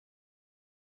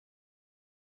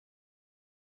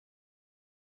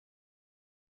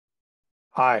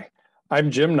Hi, I'm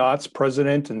Jim Knotts,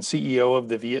 President and CEO of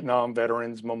the Vietnam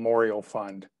Veterans Memorial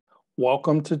Fund.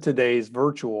 Welcome to today's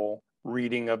virtual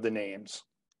reading of the names.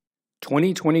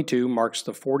 2022 marks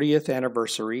the 40th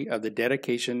anniversary of the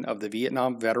dedication of the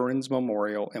Vietnam Veterans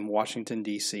Memorial in Washington,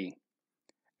 D.C.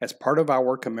 As part of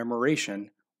our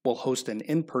commemoration, we'll host an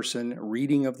in-person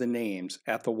reading of the names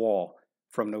at the wall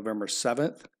from November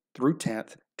 7th through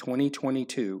 10th,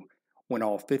 2022, when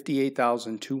all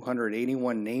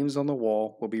 58,281 names on the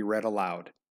wall will be read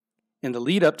aloud. In the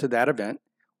lead up to that event,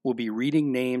 we'll be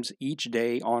reading names each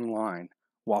day online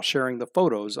while sharing the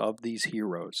photos of these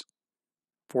heroes.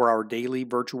 For our daily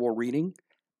virtual reading,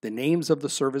 the names of the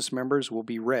service members will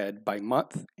be read by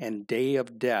month and day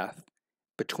of death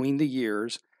between the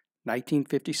years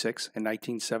 1956 and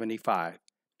 1975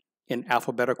 in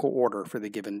alphabetical order for the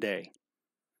given day.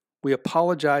 We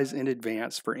apologize in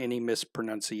advance for any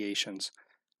mispronunciations.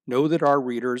 Know that our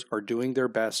readers are doing their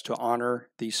best to honor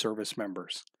these service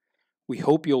members. We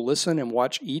hope you'll listen and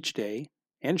watch each day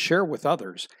and share with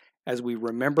others as we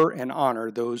remember and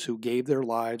honor those who gave their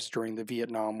lives during the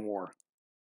Vietnam War.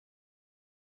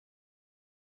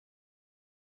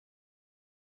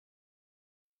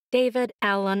 David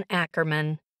Allen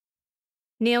Ackerman,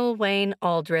 Neil Wayne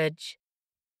Aldridge,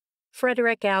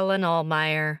 Frederick Allen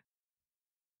Allmeyer,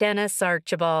 Dennis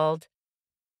Archibald,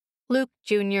 Luke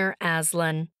Jr.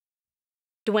 Aslan,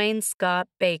 Dwayne Scott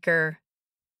Baker,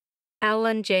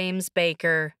 Alan James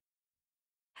Baker,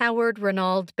 Howard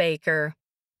Renald Baker,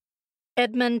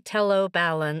 Edmund Tello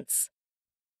Balance,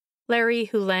 Larry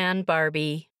Hulan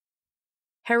Barbie,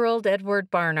 Harold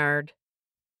Edward Barnard,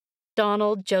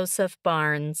 Donald Joseph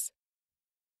Barnes,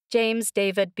 James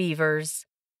David Beavers,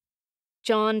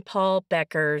 John Paul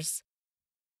Beckers,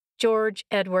 George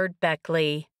Edward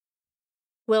Beckley,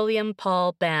 William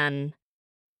Paul Benn,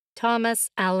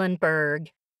 Thomas Allen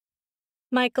Berg,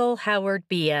 Michael Howard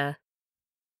Bia,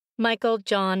 Michael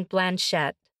John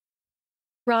Blanchette,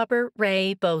 Robert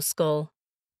Ray Boskell,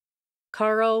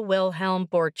 Carl Wilhelm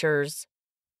Borchers,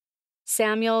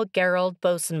 Samuel Gerald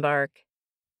Bosenbark,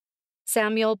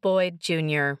 Samuel Boyd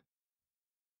Jr.,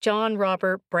 John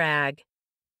Robert Bragg,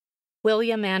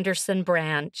 William Anderson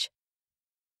Branch,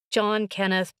 John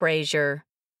Kenneth Brazier,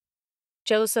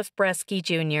 Joseph Bresky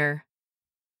Jr.,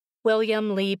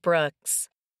 William Lee Brooks,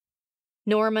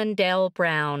 Norman Dale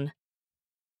Brown,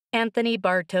 Anthony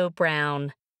Bartow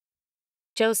Brown,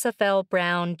 Joseph L.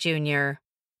 Brown Jr.,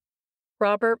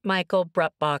 Robert Michael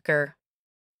Brutbacher,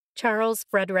 Charles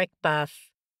Frederick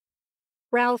Buff,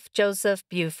 Ralph Joseph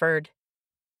Buford,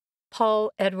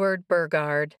 Paul Edward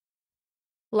Burgard,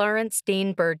 Lawrence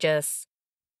Dean Burgess,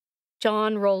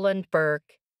 John Roland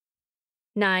Burke,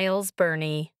 Niles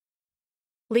Burney,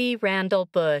 Lee Randall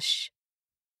Bush,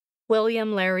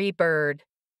 William Larry Bird,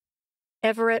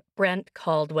 Everett Brent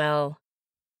Caldwell,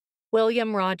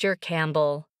 William Roger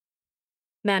Campbell,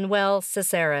 Manuel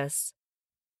Caceres,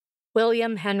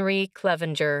 William Henry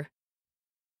Clevenger,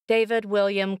 David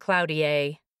William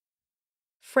Cloutier,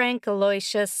 Frank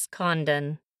Aloysius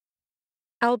Condon,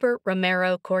 Albert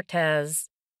Romero Cortez,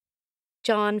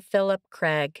 John Philip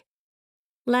Craig,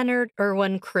 Leonard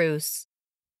Irwin Cruz,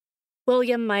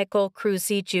 William Michael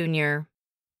Cruzy Jr.,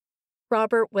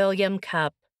 Robert William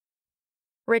Cupp,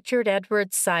 Richard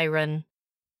Edward Siren,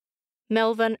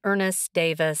 Melvin Ernest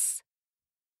Davis,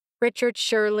 Richard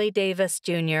Shirley Davis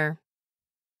Jr.,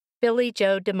 Billy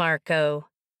Joe DeMarco,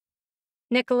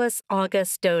 Nicholas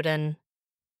August Doden,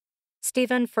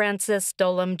 Stephen Francis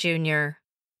Dolam Jr.,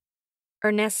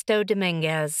 Ernesto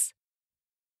Dominguez,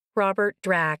 Robert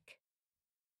Drack,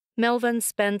 Melvin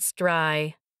Spence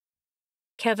Dry,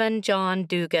 Kevin John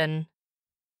Dugan,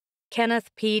 Kenneth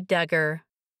P. Duggar,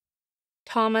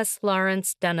 Thomas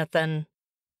Lawrence Denathan,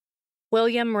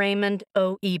 William Raymond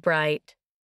O. Ebright,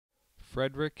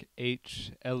 Frederick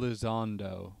H.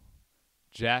 Elizondo,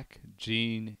 Jack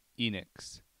Jean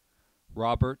Enix,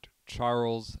 Robert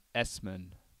Charles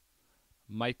Essman,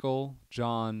 Michael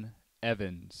John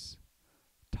Evans,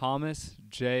 Thomas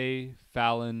J.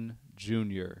 Fallon,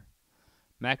 Jr.,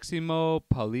 Maximo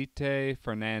Palite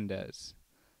Fernandez,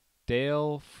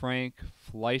 Dale Frank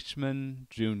Fleischman,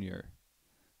 Jr.,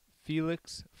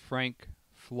 Felix Frank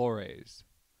Flores,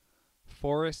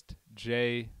 Forrest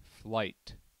J.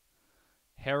 Flight,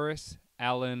 Harris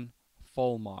Allen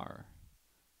Fulmar,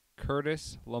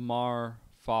 Curtis Lamar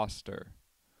Foster,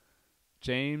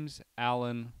 James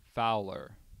Allen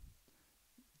Fowler,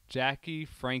 Jackie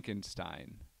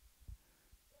Frankenstein,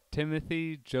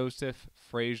 Timothy Joseph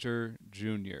Frazier,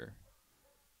 Jr.,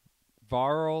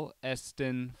 Varl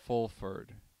Eston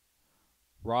Fulford,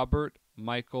 Robert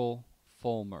Michael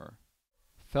Fulmer,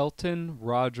 Felton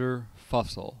Roger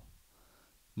Fussell,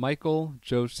 Michael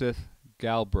Joseph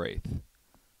Galbraith,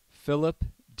 Philip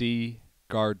D.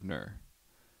 Gardner,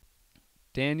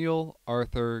 Daniel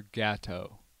Arthur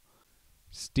Gatto,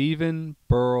 Stephen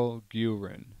Burl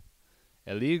Guerin,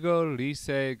 Eligo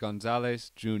Lice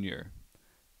Gonzalez Jr.,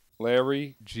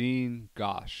 Larry Jean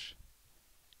Gosh,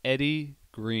 Eddie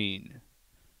Green,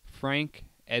 Frank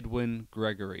Edwin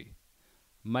Gregory,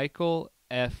 Michael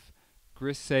F.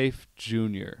 Grissafe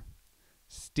Jr.,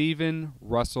 Stephen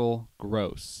Russell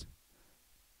Gross,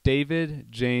 David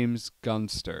James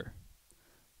Gunster,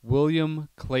 William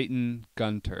Clayton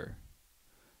Gunter,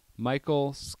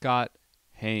 Michael Scott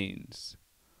Haynes,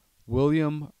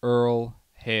 William Earl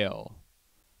Hale,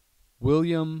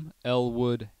 William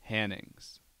Elwood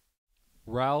Hannings,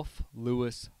 Ralph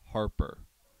Lewis Harper,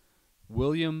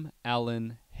 William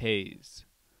Allen Hayes,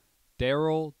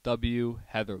 Darrell W.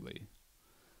 Heatherly,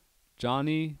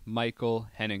 Johnny Michael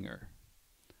Henninger,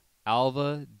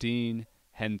 Alva Dean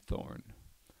Henthorne,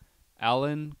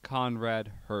 Alan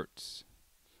Conrad Hertz,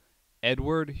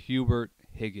 Edward Hubert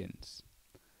Higgins,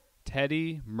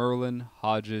 Teddy Merlin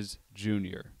Hodges,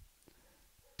 Jr.,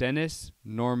 Dennis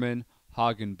Norman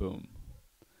Hagenboom,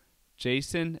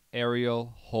 Jason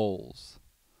Ariel Holes,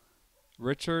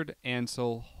 Richard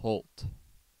Ansel Holt,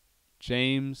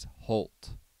 James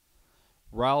Holt,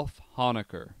 Ralph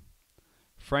Honecker,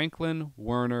 Franklin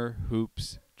Werner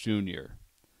Hoops, Jr.,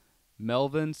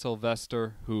 Melvin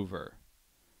Sylvester Hoover,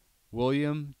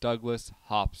 William Douglas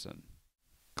Hobson,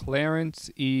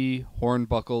 Clarence E.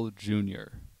 Hornbuckle,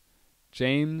 Jr.,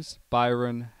 James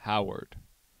Byron Howard,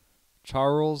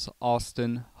 Charles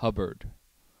Austin Hubbard,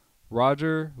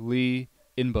 Roger Lee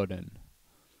Inboden,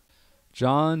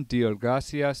 John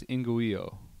Deogracias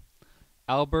Inguillo,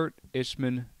 Albert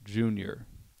Ishman, Jr.,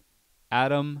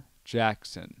 Adam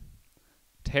Jackson,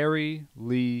 Terry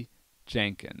Lee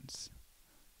Jenkins,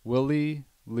 Willie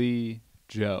Lee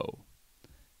Joe,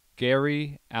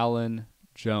 Gary Allen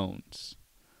Jones,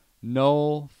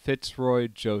 Noel Fitzroy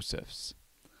Josephs,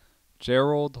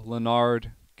 Gerald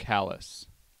Leonard Callis,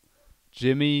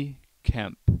 Jimmy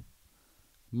Kemp,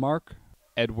 Mark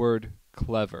Edward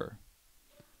Clever,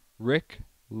 Rick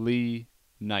Lee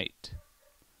Knight,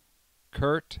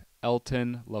 Kurt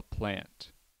Elton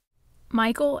LaPlante,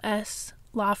 Michael S.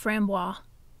 Laframboise,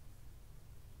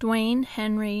 Dwayne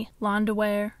Henry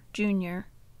Landauer, Jr.,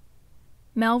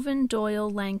 Melvin Doyle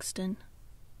Langston,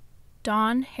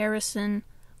 Don Harrison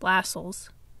Lascelles,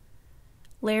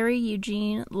 Larry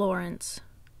Eugene Lawrence,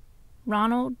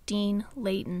 Ronald Dean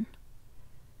Layton,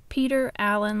 Peter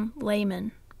Allen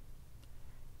Lehman,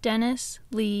 Dennis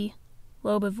Lee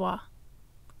Lobevois,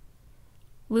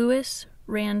 Louis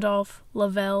Randolph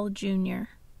Lavelle, Jr.,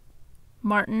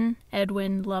 Martin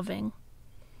Edwin Loving,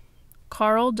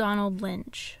 Carl Donald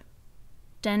Lynch,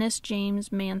 Dennis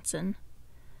James Manson,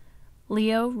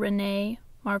 Leo Rene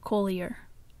Marcollier,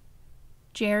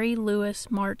 Jerry Lewis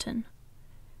Martin,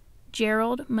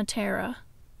 Gerald Matera,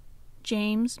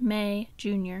 James May,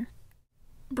 Jr.,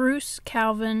 Bruce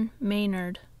Calvin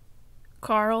Maynard,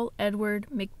 Carl Edward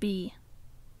McBee,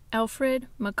 Alfred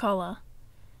McCullough,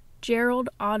 Gerald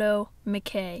Otto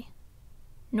McKay,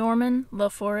 Norman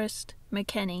LaForest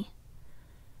McKenney,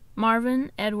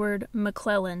 Marvin Edward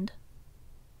McClelland,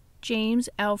 James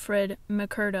Alfred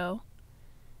McCurdo,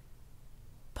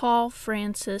 Paul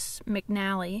Francis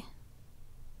McNally,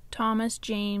 Thomas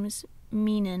James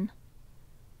Meenan,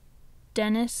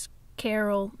 Dennis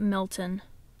Carroll Milton,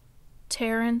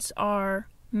 Terrence R.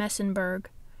 Messenberg,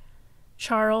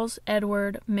 Charles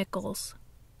Edward Mickles,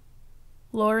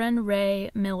 Lauren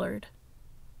Ray Millard,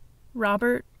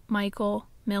 Robert Michael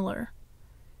Miller,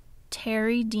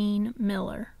 Terry Dean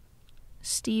Miller,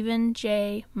 Stephen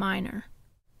J. Miner,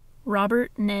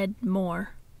 Robert Ned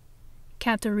Moore,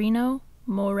 Catarino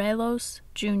Morelos,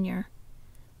 Jr.,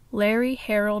 Larry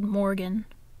Harold Morgan,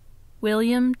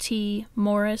 William T.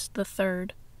 Morris III,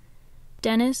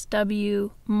 Dennis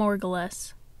W.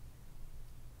 Morgales,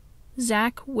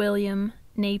 Zach William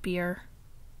Napier,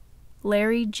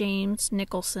 Larry James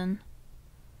Nicholson,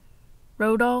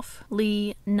 Rodolph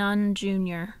Lee Nunn,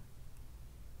 Jr.,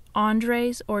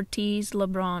 Andres Ortiz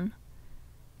Lebron,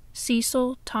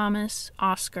 Cecil Thomas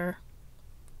Oscar,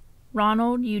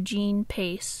 Ronald Eugene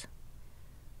Pace,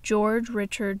 George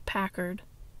Richard Packard,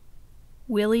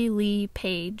 Willie Lee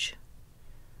Page,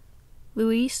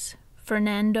 Luis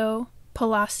Fernando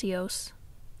Palacios,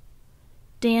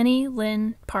 Danny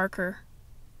Lynn Parker,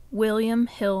 William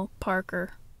Hill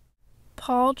Parker,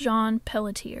 Paul John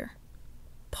Pelletier,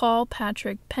 Paul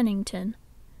Patrick Pennington,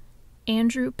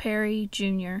 Andrew Perry,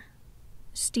 Jr.,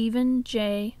 Stephen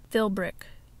J. Philbrick,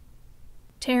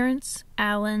 Terrence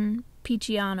Allen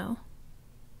Picciano,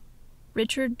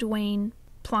 Richard Dwayne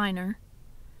Pliner,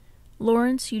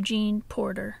 Lawrence Eugene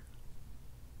Porter,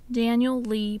 Daniel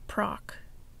Lee Prock,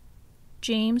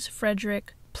 James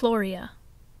Frederick Ploria,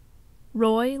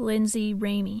 Roy Lindsay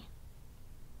Ramey,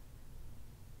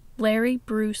 Larry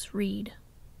Bruce Reed,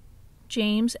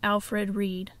 James Alfred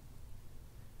Reed,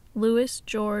 Louis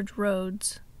George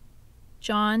Rhodes,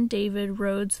 John David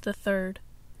Rhodes III,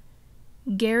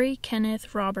 Gary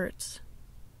Kenneth Roberts,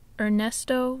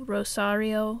 Ernesto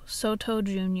Rosario Soto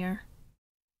Jr.,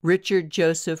 Richard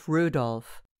Joseph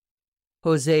Rudolph,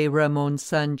 Jose Ramon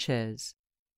Sanchez,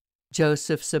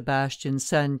 Joseph Sebastian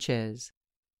Sanchez,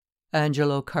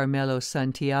 Angelo Carmelo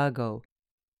Santiago,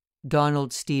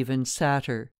 Donald Stephen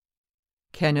Satter,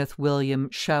 Kenneth William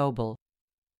Schaubel,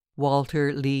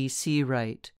 Walter Lee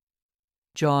Seawright,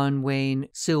 John Wayne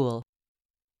Sewell,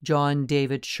 John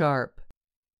David Sharp,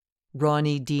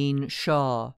 Ronnie Dean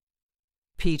Shaw,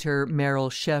 Peter Merrill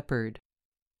Shepard,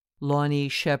 Lonnie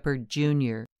Shepard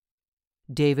Jr.,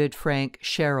 David Frank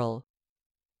Sherrill,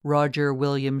 Roger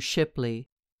William Shipley,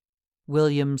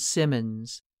 William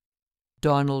Simmons,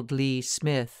 Donald Lee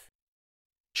Smith,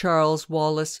 Charles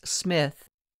Wallace Smith,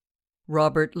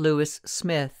 Robert Louis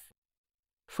Smith,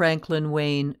 Franklin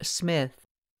Wayne Smith,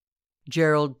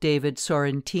 Gerald David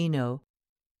Sorrentino,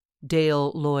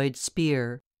 Dale Lloyd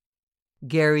Spear,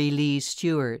 Gary Lee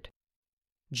Stewart,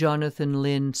 Jonathan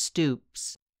Lynn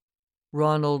Stoops,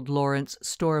 Ronald Lawrence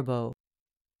Storbo,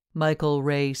 Michael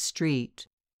Ray Street,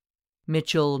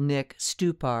 Mitchell Nick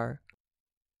Stupar,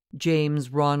 James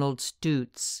Ronald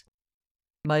Stutz,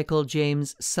 Michael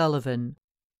James Sullivan,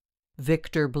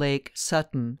 Victor Blake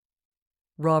Sutton,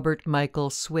 Robert Michael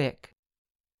Swick,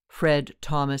 Fred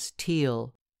Thomas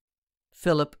Teal,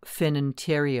 Philip Finnan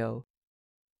Theriault,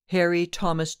 Harry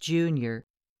Thomas Jr.,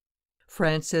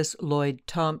 Francis Lloyd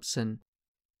Thompson,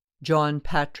 John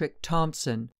Patrick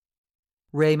Thompson,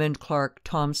 Raymond Clark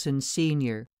Thompson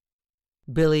Sr.,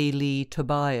 Billy Lee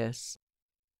Tobias,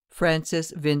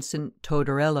 Francis Vincent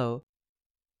Todarello,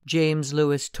 James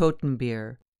Louis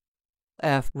Totenbier,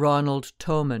 F. Ronald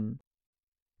Toman,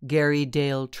 Gary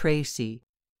Dale Tracy,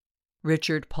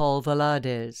 Richard Paul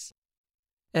Valadez,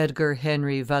 Edgar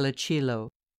Henry Vallecillo,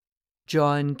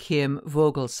 John Kim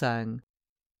Vogelsang,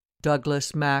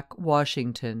 Douglas Mack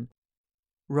Washington,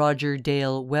 Roger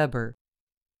Dale Weber,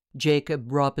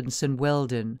 Jacob Robinson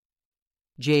Weldon,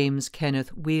 James Kenneth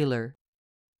Wheeler,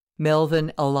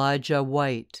 Melvin Elijah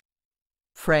White,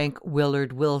 Frank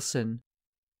Willard Wilson,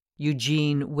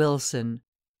 Eugene Wilson,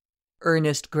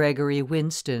 Ernest Gregory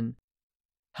Winston,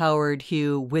 Howard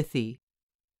Hugh Withy,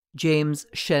 James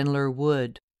Shenler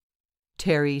Wood,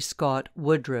 Terry Scott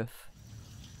Woodruff,